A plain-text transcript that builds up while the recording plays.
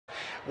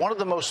One of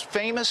the most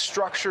famous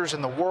structures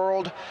in the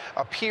world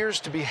appears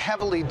to be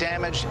heavily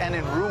damaged and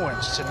in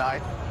ruins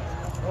tonight.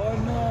 Oh,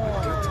 no.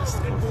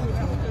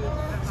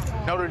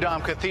 Notre Dame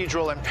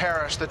Cathedral in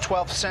Paris, the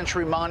 12th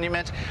century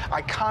monument,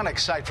 iconic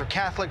site for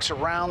Catholics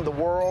around the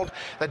world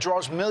that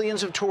draws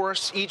millions of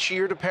tourists each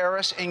year to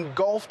Paris,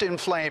 engulfed in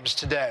flames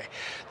today.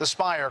 The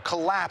spire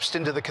collapsed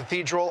into the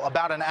cathedral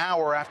about an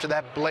hour after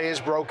that blaze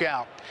broke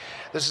out.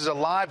 This is a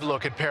live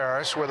look at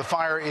Paris, where the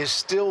fire is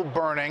still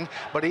burning,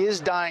 but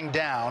is dying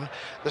down.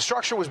 The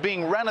structure was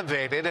being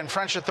renovated, and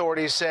French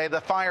authorities say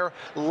the fire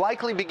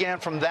likely began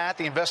from that.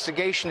 The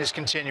investigation is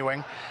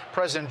continuing.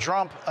 President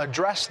Trump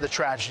addressed the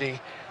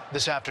tragedy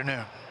this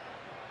afternoon.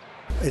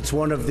 It's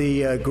one of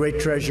the great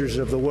treasures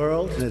of the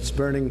world, and it's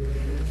burning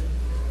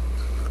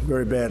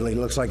very badly. It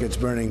looks like it's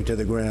burning to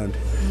the ground.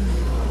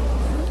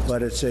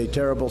 But it's a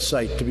terrible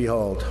sight to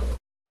behold.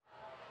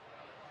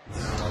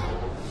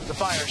 The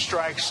fire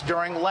strikes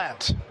during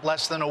Lent,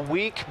 less than a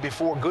week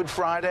before Good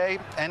Friday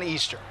and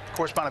Easter.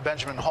 Correspondent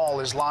Benjamin Hall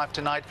is live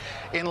tonight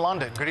in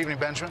London. Good evening,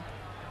 Benjamin.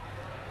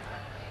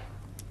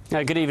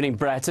 Good evening,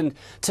 Brett. And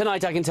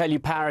tonight I can tell you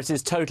Paris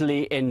is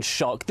totally in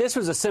shock. This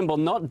was a symbol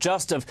not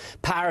just of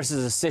Paris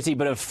as a city,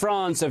 but of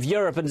France, of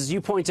Europe, and as you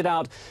pointed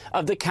out,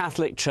 of the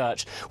Catholic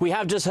Church. We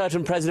have just heard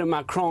from President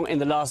Macron in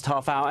the last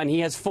half hour, and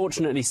he has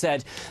fortunately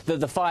said that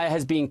the fire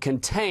has been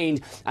contained,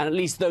 and at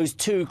least those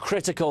two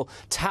critical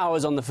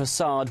towers on the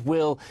facade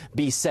will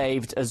be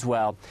saved as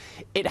well.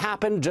 It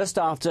happened just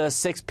after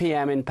 6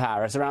 p.m. in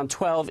Paris, around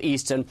 12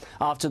 Eastern,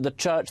 after the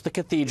church, the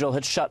cathedral,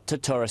 had shut to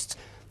tourists.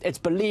 It's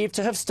believed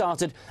to have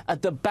started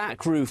at the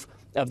back roof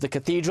of the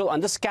cathedral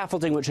and the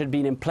scaffolding which had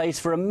been in place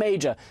for a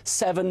major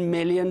 $7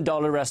 million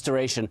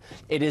restoration.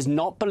 It is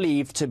not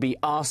believed to be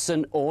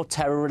arson or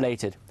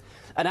terror-related.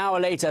 An hour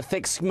later,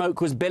 thick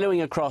smoke was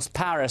billowing across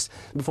Paris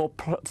before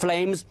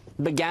flames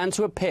began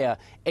to appear,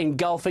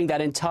 engulfing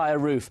that entire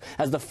roof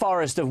as the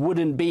forest of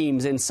wooden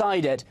beams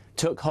inside it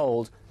took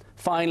hold.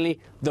 Finally,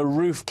 the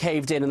roof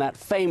caved in and that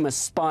famous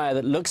spire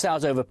that looks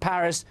out over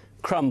Paris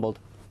crumbled.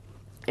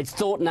 It's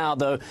thought now,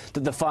 though,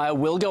 that the fire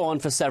will go on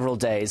for several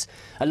days.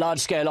 A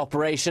large-scale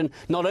operation,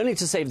 not only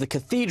to save the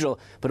cathedral,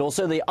 but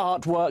also the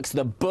artworks,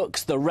 the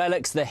books, the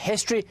relics, the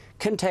history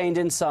contained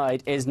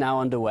inside is now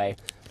underway.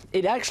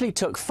 It actually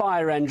took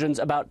fire engines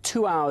about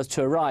 2 hours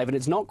to arrive, and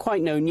it's not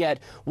quite known yet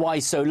why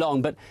so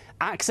long, but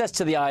access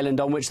to the island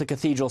on which the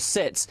cathedral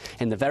sits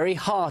in the very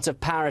heart of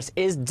Paris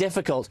is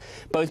difficult,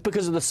 both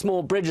because of the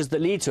small bridges that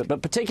lead to it,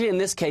 but particularly in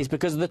this case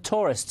because of the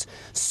tourists.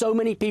 So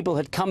many people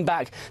had come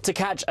back to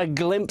catch a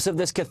glimpse of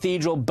this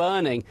cathedral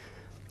burning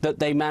that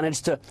they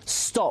managed to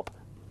stop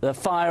the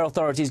fire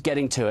authorities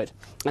getting to it.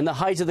 And the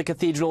height of the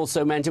cathedral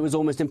also meant it was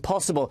almost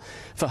impossible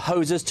for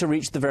hoses to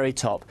reach the very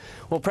top.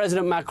 Well,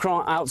 President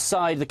Macron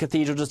outside the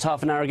cathedral just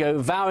half an hour ago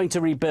vowing to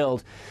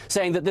rebuild,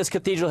 saying that this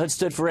cathedral had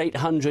stood for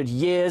 800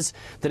 years,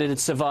 that it had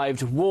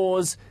survived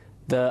wars,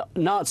 the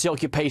Nazi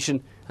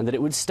occupation, and that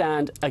it would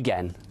stand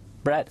again.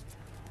 Brett?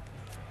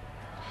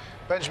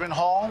 Benjamin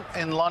Hall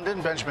in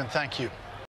London. Benjamin, thank you.